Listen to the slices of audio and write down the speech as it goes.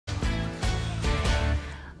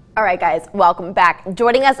All right, guys, welcome back.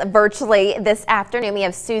 Joining us virtually this afternoon, we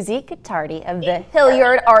have Susie Cattardi of the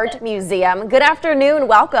Hilliard Art Museum. Good afternoon,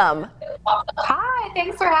 welcome. Hi,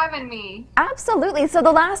 thanks for having me. Absolutely. So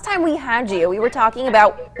the last time we had you, we were talking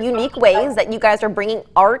about unique ways that you guys are bringing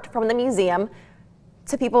art from the museum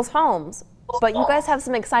to people's homes. But you guys have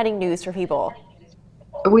some exciting news for people.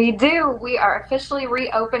 We do. We are officially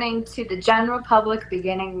reopening to the general public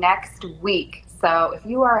beginning next week. So if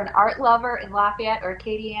you are an art lover in Lafayette or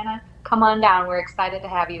Acadiana, come on down. We're excited to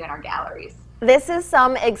have you in our galleries. This is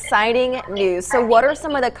some exciting news. So what are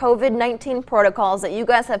some of the COVID-19 protocols that you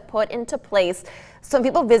guys have put into place so when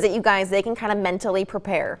people visit you guys, they can kind of mentally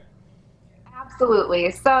prepare? Absolutely.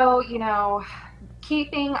 So,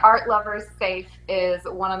 keeping art lovers safe is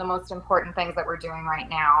one of the most important things that we're doing right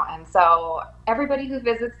now. And so everybody who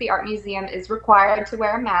visits the art museum is required to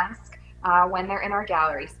wear a mask when they're in our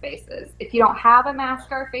gallery spaces. If you don't have a mask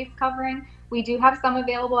or a face covering, we do have some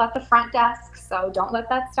available at the front desk, so don't let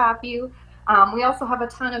that stop you. We also have a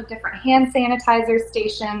ton of different hand sanitizer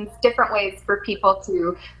stations, different ways for people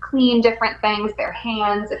to clean different things, their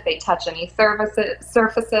hands, if they touch any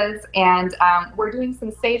surfaces, and we're doing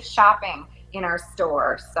some safe shopping in our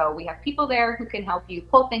store. So we have people there who can help you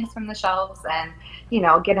pull things from the shelves and,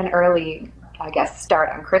 get an early, start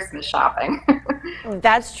on Christmas shopping.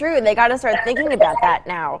 That's true. They got to start thinking about that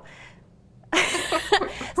now.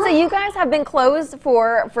 So you guys have been closed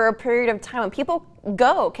for a period of time. When people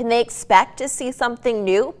go, can they expect to see something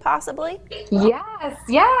new, possibly? Yes,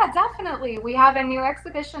 yeah, definitely. We have a new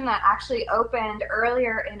exhibition that actually opened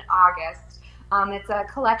earlier in August. It's a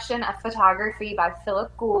collection of photography by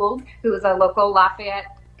Philip Gould, who is a local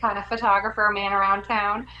Lafayette kind of photographer, man around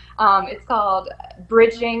town. It's called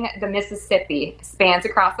Bridging the Mississippi, spans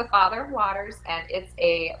across the Father of Waters, and it's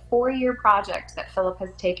a 4-year project that Philip has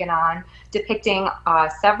taken on, depicting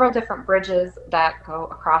several different bridges that go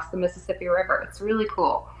across the Mississippi River. It's really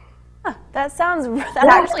cool. That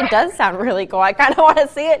actually does sound really cool. I kind of want to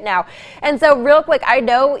see it now. And so real quick, I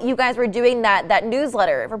know you guys were doing that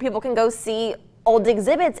newsletter where people can go see old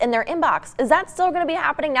exhibits in their inbox. Is that still going to be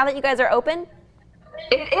happening now that you guys are open?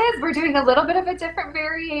 It is. We're doing a little bit of a different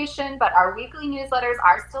variation, but our weekly newsletters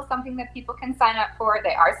are still something that people can sign up for.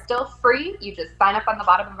 They are still free. You just sign up on the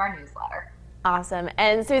bottom of our newsletter. Awesome.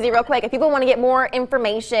 And Susie, real quick, if people want to get more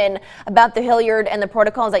information about the Hilliard and the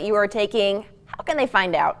protocols that you are taking, how can they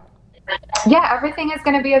find out? Yeah, everything is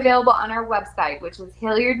going to be available on our website, which is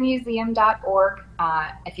hilliardmuseum.org.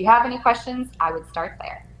 If you have any questions, I would start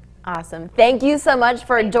there. Awesome. Thank you so much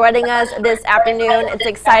for joining us this afternoon. It's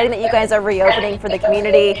exciting that you guys are reopening for the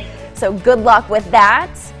community. So good luck with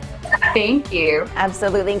that. Thank you.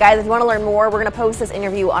 Absolutely. And guys, if you want to learn more, we're going to post this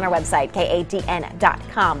interview on our website,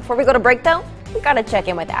 katn.com. Before we go to break, though, we got to check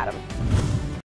in with Adam.